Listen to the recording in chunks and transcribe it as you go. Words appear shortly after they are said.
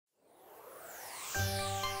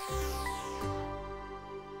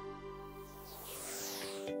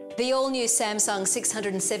The all-new Samsung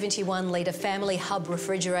 671-litre Family Hub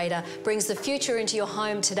refrigerator brings the future into your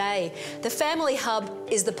home today. The Family Hub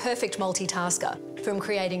is the perfect multitasker. From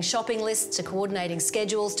creating shopping lists to coordinating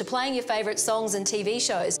schedules to playing your favourite songs and TV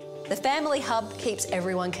shows, the Family Hub keeps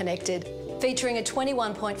everyone connected. Featuring a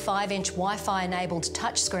 21.5-inch Wi-Fi-enabled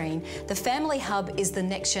touchscreen, the Family Hub is the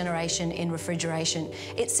next generation in refrigeration.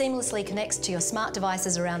 It seamlessly connects to your smart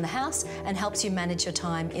devices around the house and helps you manage your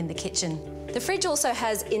time in the kitchen. The fridge also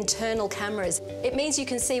has internal cameras. It means you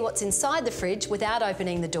can see what's inside the fridge without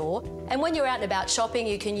opening the door. And when you're out and about shopping,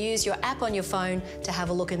 you can use your app on your phone to have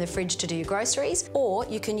a look in the fridge to do your groceries, or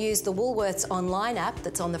you can use the Woolworths online app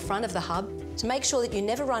that's on the front of the hub to make sure that you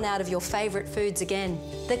never run out of your favourite foods again.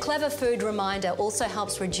 The Clever Food Reminder also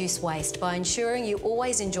helps reduce waste by ensuring you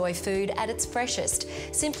always enjoy food at its freshest.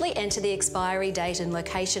 Simply enter the expiry date and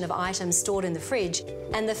location of items stored in the fridge,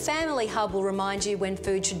 and the Family Hub will remind you when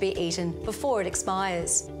food should be eaten before it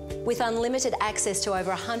expires. With unlimited access to over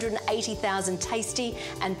 180,000 tasty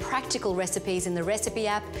and practical recipes in the recipe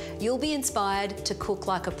app, you'll be inspired to cook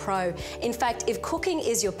like a pro. In fact, if cooking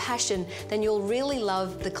is your passion, then you'll really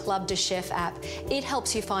love the Club de Chef app. It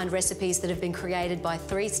helps you find recipes that have been created by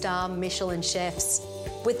 3-star Michelin chefs.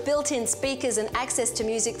 With built-in speakers and access to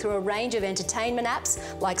music through a range of entertainment apps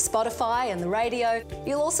like Spotify and the radio,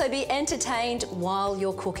 you'll also be entertained while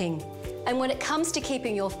you're cooking. And when it comes to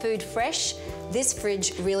keeping your food fresh, this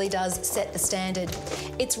fridge really does set the standard.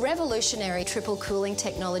 Its revolutionary triple cooling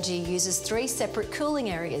technology uses 3 separate cooling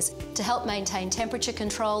areas to help maintain temperature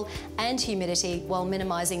control and humidity while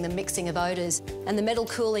minimising the mixing of odours. And the metal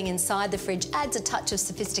cooling inside the fridge adds a touch of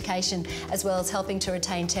sophistication, as well as helping to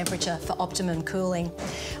retain temperature for optimum cooling.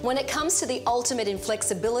 When it comes to the ultimate in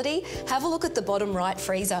flexibility, have a look at the bottom right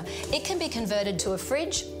freezer. It can be converted to a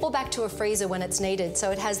fridge or back to a freezer when it's needed,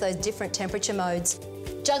 so it has those different temperature modes.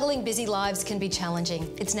 Juggling busy lives can be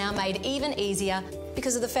challenging. It's now made even easier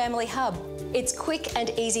because of the Family Hub. It's quick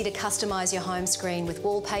and easy to customise your home screen with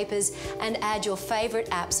wallpapers and add your favourite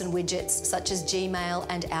apps and widgets such as Gmail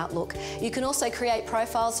and Outlook. You can also create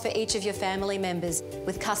profiles for each of your family members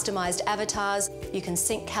with customised avatars. You can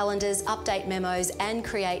sync calendars, update memos and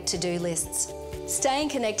create to-do lists. Staying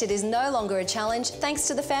connected is no longer a challenge thanks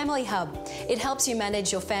to the Family Hub. It helps you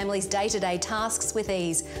manage your family's day-to-day tasks with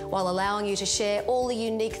ease while allowing you to share all the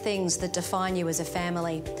unique things that define you as a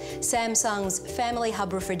family. Samsung's Family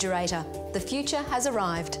Hub refrigerator. The future has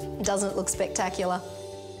arrived. Doesn't it look spectacular?